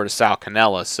honest, were to Sal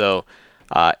Cannella. So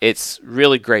it's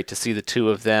really great to see the two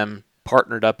of them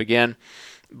partnered up again.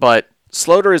 But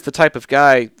Sloter is the type of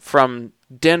guy from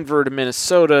Denver to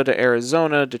Minnesota to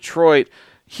Arizona, Detroit.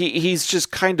 He's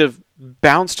just kind of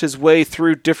bounced his way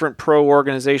through different pro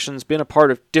organizations, been a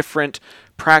part of different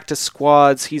practice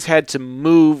squads. He's had to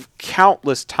move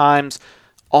countless times,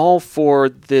 all for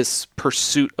this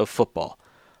pursuit of football,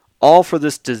 all for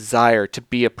this desire to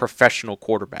be a professional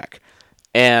quarterback.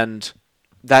 And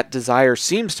that desire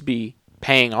seems to be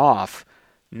paying off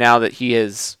now that he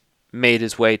has made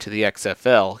his way to the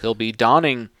XFL. He'll be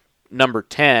donning number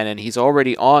 10, and he's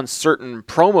already on certain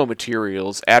promo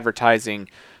materials advertising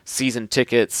season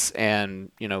tickets and,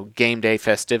 game day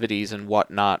festivities and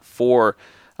whatnot for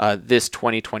this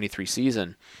 2023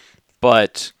 season.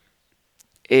 But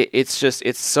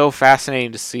it's so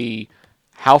fascinating to see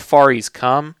how far he's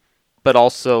come, but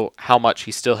also how much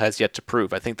he still has yet to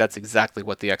prove. I think that's exactly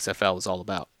what the XFL is all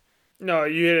about. No,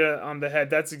 you hit it on the head.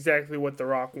 That's exactly what The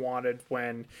Rock wanted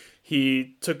when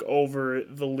he took over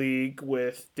the league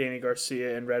with Danny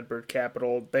Garcia and Redbird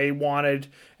Capital. They wanted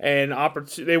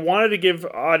They wanted to give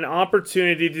an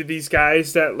opportunity to these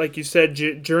guys that, like you said,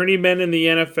 journeymen in the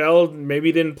NFL,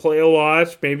 maybe didn't play a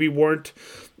lot, maybe weren't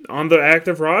on the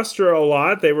active roster a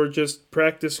lot. They were just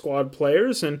practice squad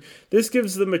players, and this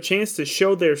gives them a chance to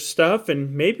show their stuff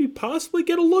and maybe possibly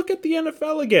get a look at the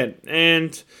NFL again.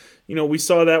 And we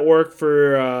saw that work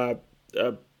for,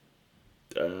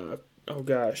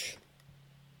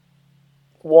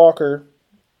 Walker.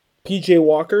 PJ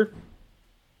Walker.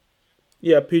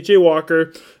 Yeah, PJ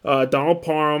Walker, Donald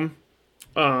Parham.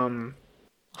 Heineke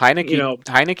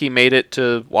made it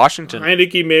to Washington. And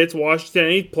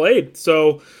he played.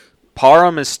 So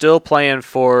Parham is still playing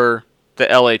for the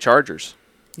LA Chargers.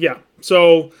 Yeah.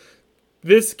 So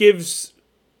this gives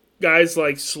guys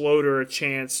like Sloter a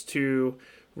chance to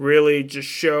really just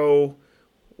show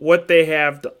what they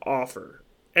have to offer.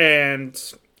 And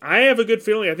I have a good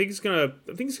feeling. I think he's gonna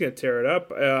tear it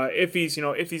up. If he's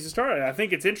a starter. I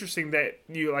think it's interesting that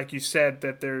like you said,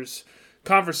 that there's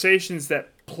conversations that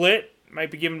Plitt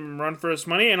might be giving him a run for his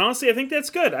money. And honestly, I think that's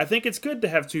good. I think it's good to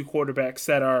have two quarterbacks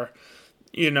that are,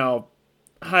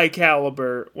 high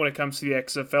caliber when it comes to the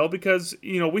XFL, because,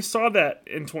 we saw that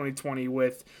in 2020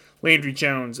 with Landry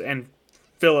Jones and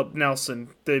Philip Nelson.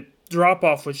 The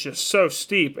drop-off was just so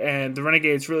steep, and the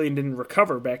Renegades really didn't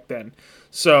recover back then.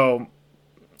 So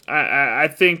I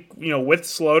think, with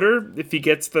Sloter, if he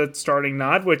gets the starting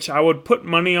nod, which I would put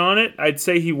money on it, I'd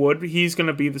say he would. He's going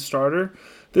to be the starter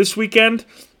this weekend.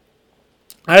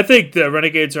 I think the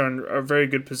Renegades are in a very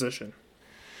good position.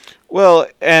 Well,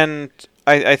 and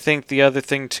I think the other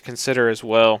thing to consider as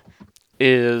well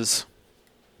is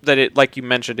that like you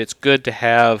mentioned, it's good to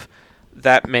have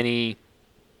that many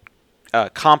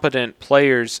competent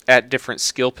players at different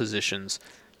skill positions,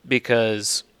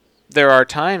 because there are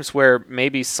times where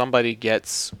maybe somebody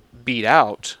gets beat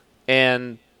out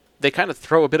and they kind of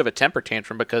throw a bit of a temper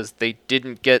tantrum because they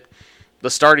didn't get the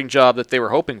starting job that they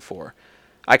were hoping for.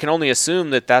 I can only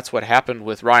assume that that's what happened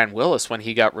with Ryan Willis when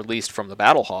he got released from the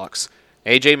Battlehawks.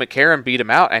 A.J. McCarron beat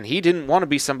him out, and he didn't want to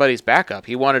be somebody's backup.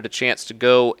 He wanted a chance to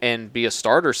go and be a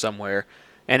starter somewhere,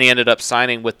 and he ended up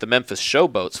signing with the Memphis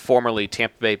Showboats, formerly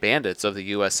Tampa Bay Bandits of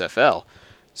the USFL.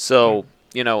 So,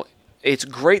 it's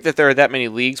great that there are that many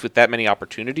leagues with that many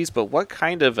opportunities, but what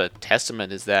kind of a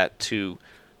testament is that to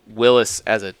Willis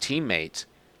as a teammate,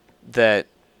 that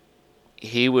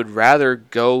he would rather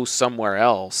go somewhere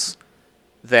else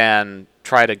than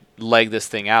try to leg this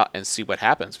thing out and see what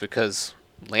happens? Because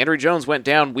Landry Jones went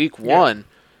down week 1. Yeah.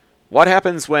 What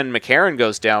happens when McCarron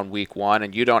goes down week 1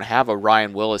 and you don't have a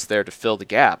Ryan Willis there to fill the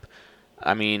gap?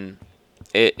 I mean,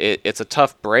 it's a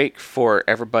tough break for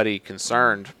everybody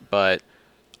concerned, but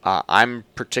I'm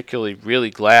particularly really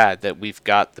glad that we've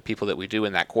got the people that we do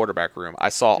in that quarterback room. I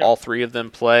saw all three of them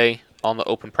play on the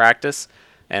open practice,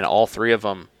 and all three of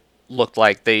them looked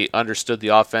like they understood the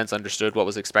offense, understood what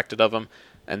was expected of them,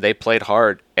 and they played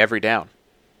hard every down.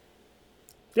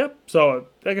 Yep. So,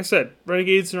 like I said,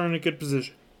 Renegades are in a good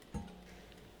position.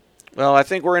 Well, I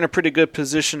think we're in a pretty good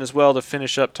position as well to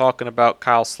finish up talking about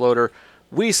Kyle Sloter.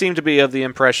 We seem to be of the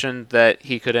impression that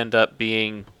he could end up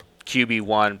being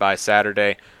QB1 by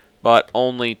Saturday, but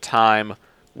only time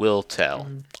will tell.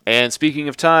 And speaking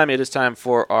of time, it is time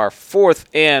for our fourth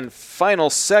and final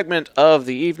segment of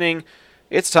the evening.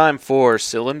 It's time for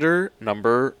cylinder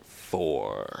number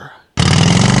 4.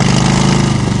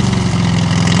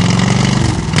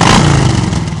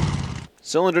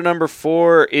 Cylinder number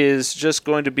 4 is just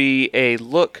going to be a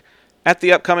look at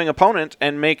the upcoming opponent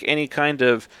and make any kind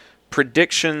of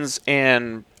predictions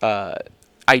and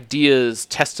ideas,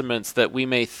 testaments that we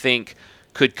may think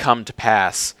could come to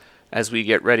pass as we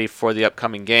get ready for the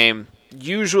upcoming game.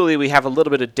 Usually we have a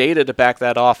little bit of data to back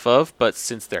that off of, but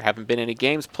since there haven't been any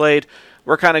games played,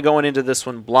 we're kind of going into this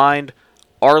one blind.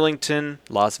 Arlington,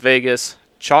 Las Vegas,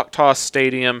 Choctaw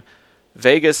Stadium.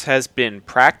 Vegas has been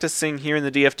practicing here in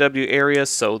the DFW area,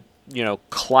 so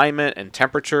climate and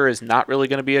temperature is not really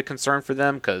going to be a concern for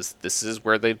them because this is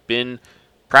where they've been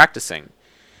practicing.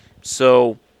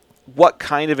 So what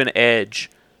kind of an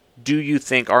edge do you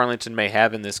think Arlington may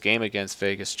have in this game against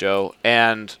Vegas, Joe?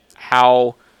 And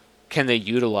how can they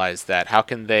utilize that? How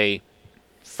can they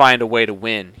find a way to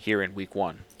win here in week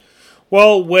 1?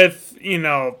 Well, with,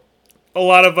 a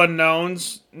lot of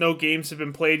unknowns, no games have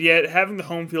been played yet, having the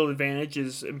home field advantage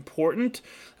is important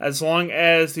as long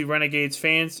as the Renegades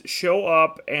fans show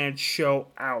up and show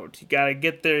out. You got to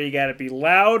get there, you got to be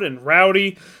loud and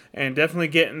rowdy, and definitely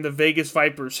get in the Vegas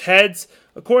Vipers' heads.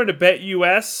 According to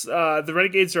BetUS, the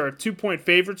Renegades are 2-point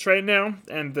favorites right now,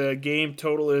 and the game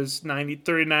total is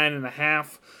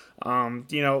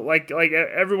 39.5. Like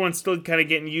everyone's still kind of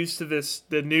getting used to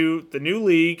the new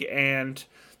league, and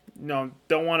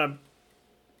don't want to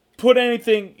put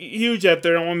anything huge out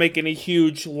there. Don't want to make any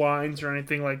huge lines or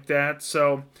anything like that.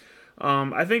 So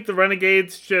I think the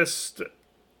Renegades just.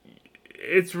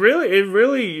 It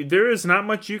really, there is not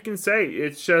much you can say.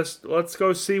 It's just, let's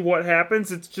go see what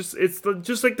happens. It's just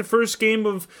like the first game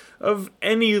of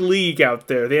any league out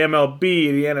there. The MLB,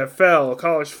 the NFL,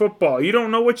 college football. You don't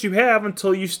know what you have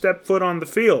until you step foot on the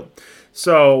field.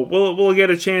 So we'll get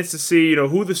a chance to see,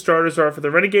 who the starters are for the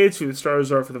Renegades, who the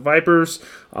starters are for the Vipers,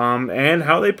 and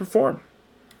how they perform.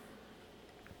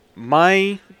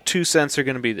 My 2 cents are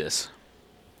going to be this.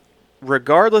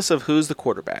 Regardless of who's the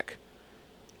quarterback,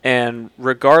 and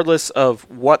regardless of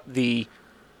what the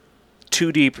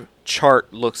 2-deep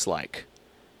chart looks like,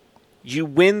 you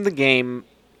win the game,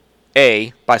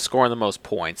 A, by scoring the most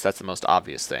points. That's the most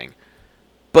obvious thing.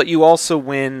 But you also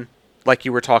win, like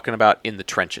you were talking about, in the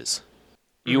trenches.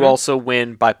 You also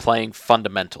win by playing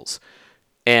fundamentals.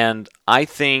 And I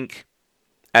think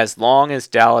as long as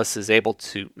Dallas is able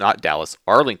to... Not Dallas,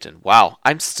 Arlington. Wow,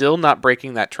 I'm still not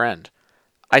breaking that trend.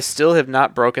 I still have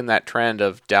not broken that trend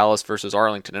of Dallas versus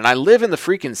Arlington. And I live in the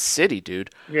freaking city, dude.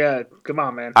 Yeah, come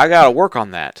on, man. I got to work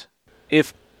on that.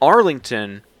 If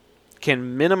Arlington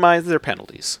can minimize their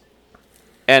penalties,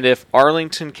 and if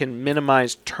Arlington can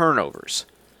minimize turnovers.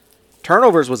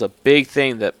 Turnovers was a big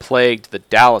thing that plagued the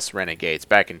Dallas Renegades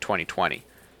back in 2020.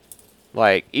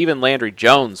 Like, even Landry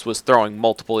Jones was throwing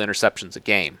multiple interceptions a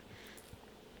game.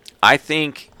 I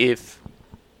think if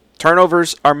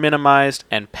turnovers are minimized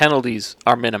and penalties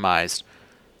are minimized,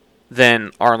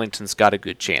 then Arlington's got a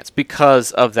good chance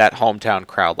because of that hometown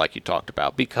crowd like you talked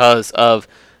about, because of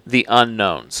the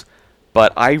unknowns.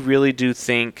 But I really do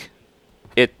think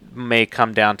it may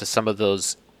come down to some of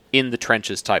those in the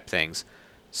trenches type things.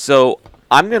 So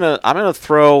I'm gonna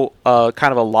throw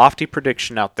kind of a lofty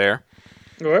prediction out there.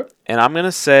 What? And I'm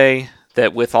gonna say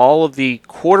that with all of the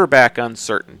quarterback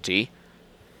uncertainty,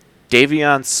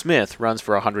 Davion Smith runs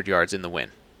for 100 yards in the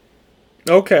win.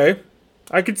 Okay.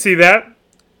 I could see that.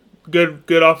 Good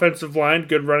offensive line,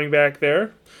 good running back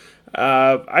there.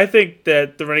 I think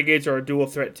that the Renegades are a dual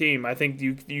threat team. I think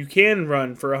you can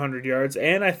run for 100 yards,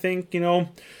 and I think,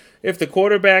 if the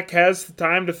quarterback has the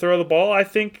time to throw the ball, I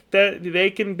think that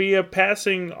they can be a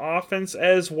passing offense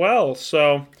as well.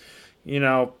 So,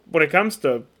 when it comes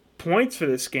to points for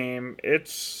this game,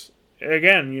 it's,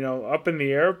 again, up in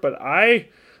the air, but I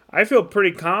feel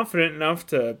pretty confident enough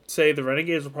to say the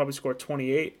Renegades will probably score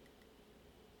 28.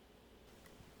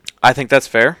 I think that's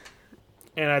fair.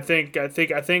 And I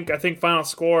think final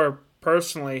score,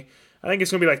 personally, I think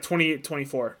it's going to be like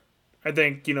 28-24. I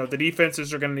think, the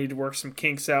defenses are going to need to work some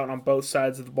kinks out on both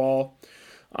sides of the ball.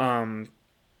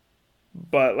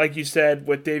 But like you said,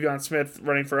 with Davion Smith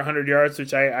running for 100 yards,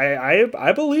 which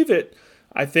I believe it,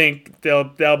 I think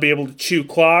they'll be able to chew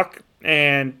clock,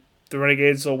 and the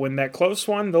Renegades will win that close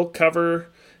one. They'll cover,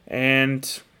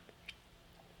 and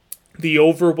the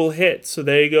over will hit. So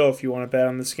there you go if you want to bet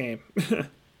on this game.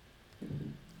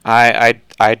 I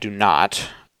do not.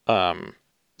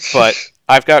 But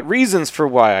I've got reasons for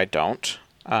why I don't.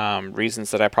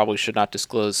 Reasons that I probably should not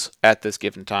disclose at this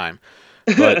given time.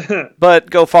 But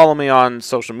go follow me on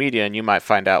social media and you might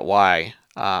find out why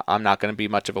I'm not going to be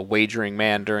much of a wagering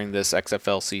man during this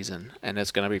XFL season, and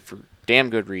it's going to be for damn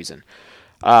good reason.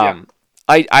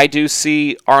 I do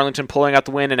see Arlington pulling out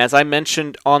the win, and as I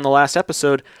mentioned on the last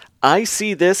episode, I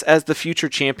see this as the future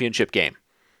championship game.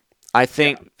 I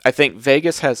think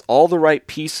Vegas has all the right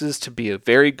pieces to be a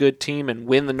very good team and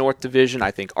win the North Division.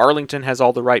 I think Arlington has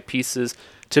all the right pieces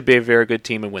to be a very good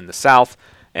team and win the South.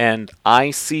 And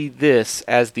I see this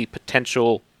as the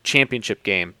potential championship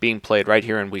game being played right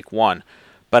here in Week 1.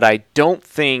 But I don't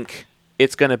think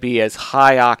it's going to be as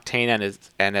high octane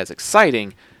and as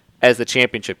exciting as the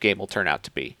championship game will turn out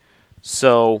to be.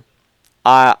 So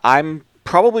I'm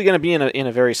probably going to be in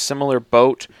a very similar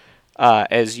boat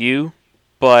as you.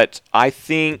 But I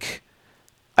think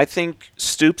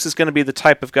Stoops is going to be the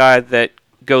type of guy that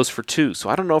goes for 2. So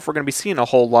I don't know if we're going to be seeing a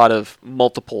whole lot of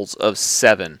multiples of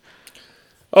 7.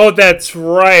 Oh, that's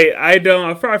right.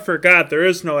 I forgot there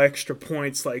is no extra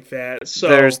points like that. So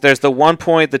there's the 1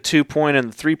 point, the 2 point,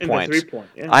 and the 3 point.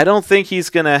 Yeah. I don't think he's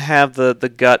going to have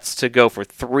the guts to go for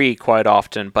 3 quite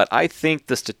often, but I think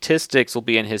the statistics will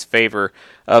be in his favor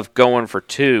of going for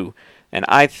 2. And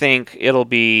I think it'll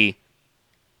be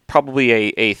probably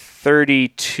a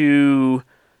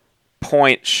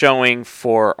 32-point showing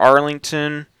for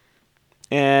Arlington,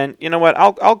 and you know what?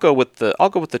 I'll go with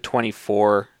the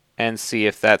 24 and see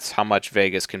if that's how much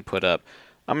Vegas can put up.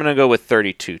 I'm gonna go with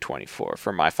 32-24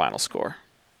 for my final score.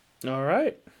 All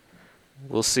right.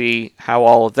 We'll see how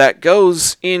all of that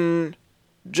goes in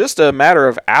just a matter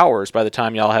of hours by the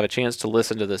time y'all have a chance to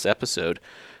listen to this episode.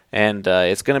 And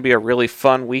it's going to be a really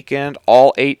fun weekend.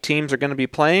 All 8 teams are going to be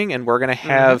playing, and we're going to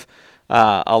have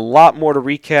a lot more to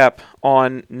recap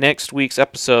on next week's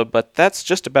episode. But that's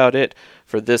just about it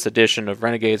for this edition of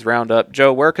Renegades Roundup.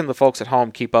 Joe, where can the folks at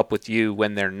home keep up with you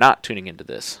when they're not tuning into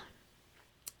this?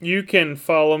 You can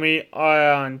follow me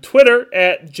on Twitter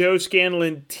at Joe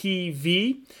Scanlon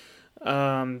TV.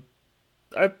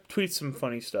 I tweet some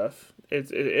funny stuff.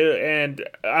 And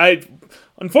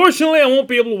unfortunately, I won't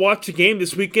be able to watch the game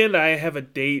this weekend. I have a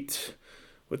date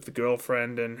with the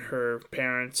girlfriend and her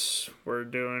parents. We're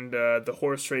doing the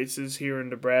horse races here in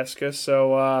Nebraska,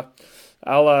 so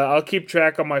I'll keep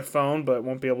track on my phone, but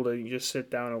won't be able to just sit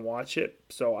down and watch it.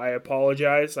 So I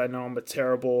apologize. I know I'm a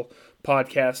terrible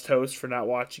podcast host for not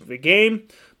watching the game,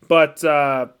 but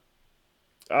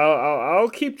I'll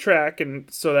keep track, and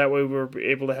so that way we're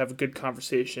able to have a good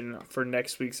conversation for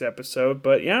next week's episode.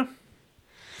 But yeah.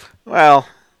 Well,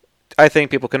 I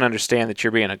think people can understand that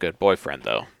you're being a good boyfriend,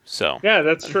 though. So yeah,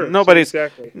 that's true. Nobody's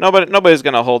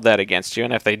going to hold that against you,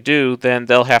 and if they do, then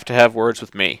they'll have to have words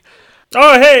with me.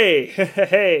 Oh,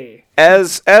 hey.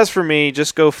 As for me,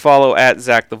 just go follow at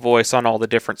Zach the Voice on all the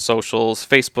different socials: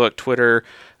 Facebook, Twitter,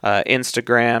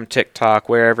 Instagram, TikTok,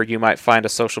 wherever you might find a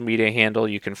social media handle,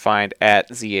 you can find at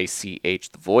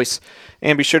ZACH the Voice.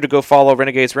 And be sure to go follow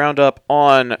Renegades Roundup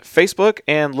on Facebook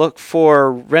and look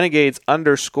for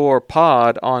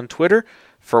Renegades_pod on Twitter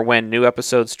for when new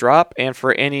episodes drop, and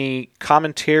for any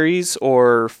commentaries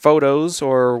or photos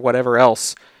or whatever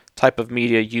else type of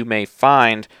media you may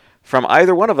find from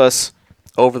either one of us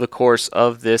over the course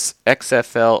of this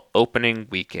XFL opening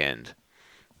weekend.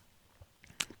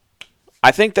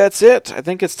 I think that's it. I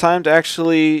think it's time to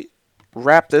actually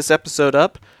wrap this episode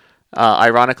up.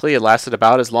 Ironically, it lasted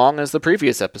about as long as the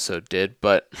previous episode did,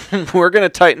 but we're going to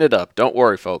tighten it up. Don't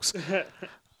worry, folks.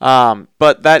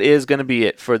 But that is going to be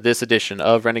it for this edition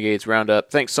of Renegades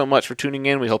Roundup. Thanks so much for tuning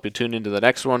in. We hope you tune into the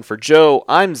next one. For Joe,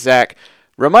 I'm Zach,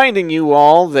 reminding you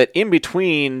all that in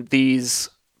between these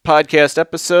podcast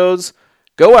episodes,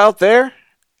 go out there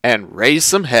and raise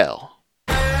some hell.